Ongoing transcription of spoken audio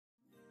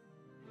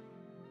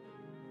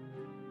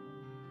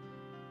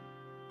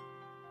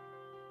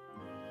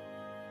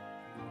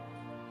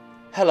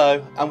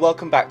Hello and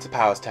welcome back to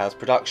Power's Tales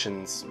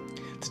Productions.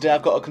 Today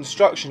I've got a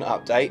construction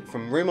update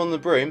from Room on the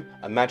Broom,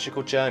 A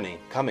Magical Journey,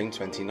 coming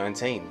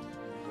 2019.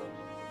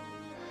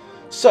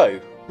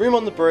 So, Room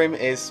on the Broom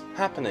is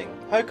happening.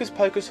 Hocus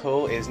Pocus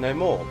Hall is no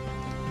more.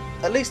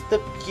 At least the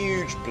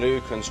huge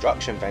blue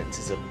construction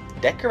fences are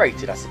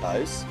decorated, I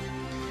suppose.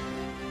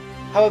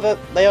 However,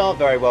 they aren't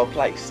very well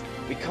placed.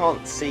 We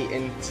can't see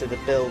into the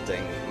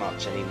building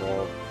much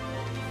anymore.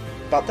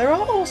 But there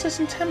are also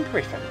some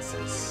temporary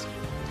fences.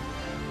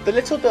 The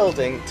little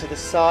building to the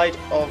side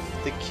of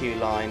the queue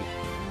line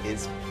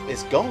is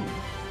gone.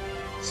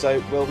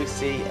 So will we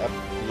see a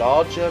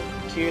larger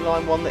queue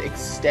line, one that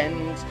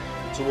extends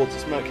towards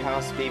the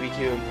smokehouse,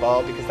 BBQ and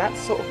bar? Because that's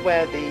sort of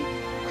where the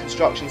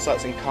construction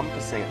site's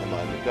encompassing at the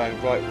moment,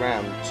 going right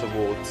round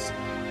towards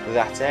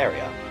that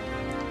area.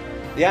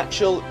 The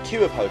actual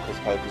queue of Hocus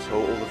Pocus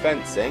Hall, all the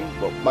fencing,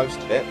 well most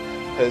of it,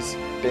 has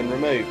been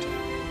removed.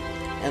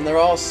 And there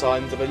are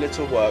signs of a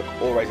little work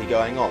already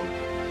going on.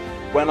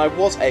 When I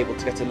was able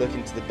to get a look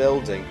into the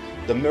building,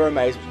 the mirror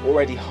maze was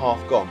already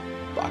half gone,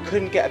 but I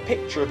couldn't get a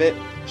picture of it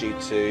due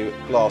to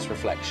glass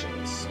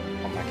reflections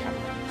on my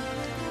camera.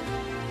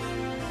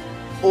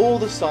 All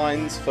the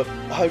signs for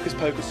Hocus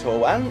Pocus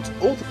Hall and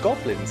all the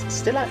goblins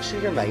still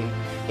actually remain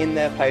in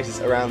their places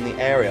around the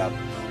area.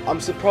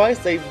 I'm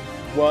surprised they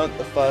weren't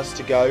the first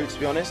to go, to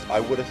be honest.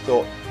 I would have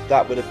thought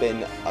that would have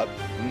been a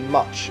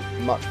much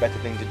better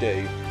thing to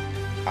do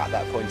at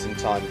that point in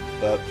time,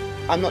 but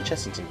I'm not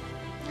Chessington.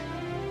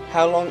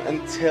 How long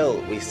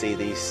until we see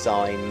these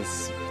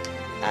signs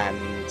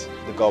and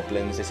the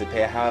goblins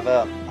disappear?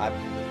 However,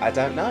 I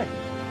don't know.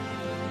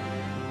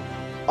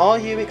 Are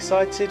you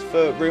excited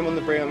for Room on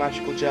the Broom, A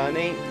Magical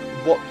Journey?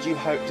 What do you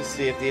hope to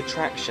see of the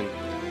attraction?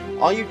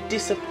 Are you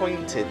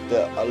disappointed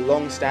that a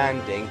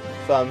long-standing,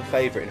 firm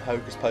favourite in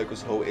Hocus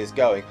Pocus Hall is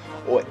going?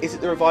 Or is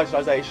it the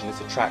revitalisation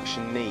this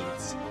attraction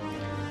needs?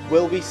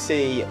 Will we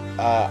see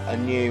a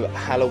new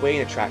Halloween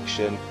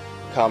attraction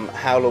come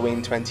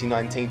Halloween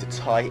 2019 to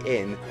tie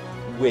in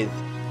with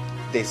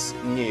this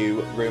new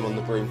Room on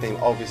the Broom theme,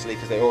 obviously,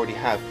 because they already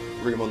have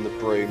Room on the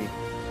Broom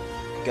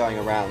going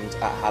around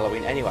at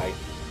Halloween anyway.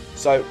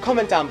 So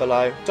comment down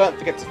below, don't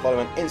forget to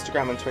follow me on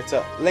Instagram and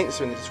Twitter, links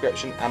are in the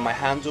description and my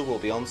handle will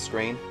be on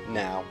screen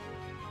now.